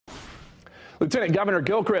Lieutenant Governor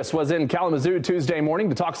Gilchrist was in Kalamazoo Tuesday morning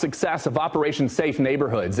to talk success of Operation Safe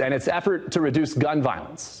Neighborhoods and its effort to reduce gun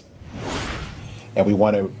violence. And we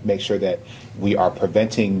want to make sure that we are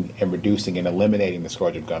preventing and reducing and eliminating the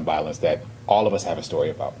scourge of gun violence that all of us have a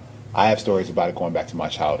story about. I have stories about it going back to my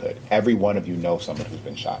childhood. Every one of you knows someone who's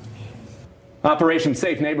been shot. Operation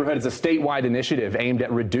Safe Neighborhood is a statewide initiative aimed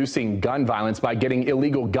at reducing gun violence by getting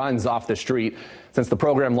illegal guns off the street. Since the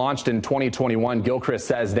program launched in 2021, Gilchrist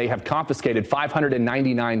says they have confiscated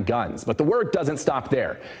 599 guns. But the work doesn't stop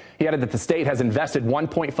there. He added that the state has invested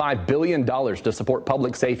 $1.5 billion to support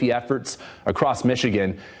public safety efforts across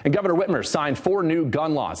Michigan. And Governor Whitmer signed 4 new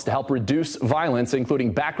gun laws to help reduce violence,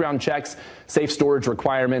 including background checks, safe storage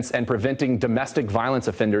requirements, and preventing domestic violence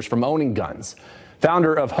offenders from owning guns.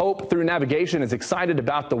 Founder of Hope Through Navigation is excited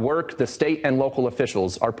about the work the state and local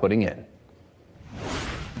officials are putting in.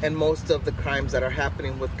 And most of the crimes that are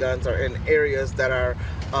happening with guns are in areas that are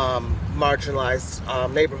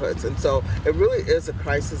marginalized neighborhoods, and so it really is a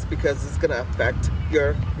crisis because it's going to affect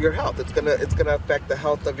your health. It's going to affect the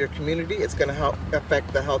health of your community. It's going to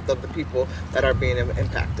affect the health of the people that are being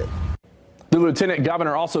impacted. The lieutenant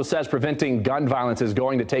governor also says preventing gun violence is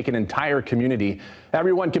going to take an entire community.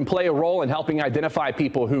 Everyone can play a role in helping identify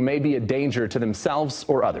people who may be a danger to themselves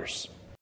or others.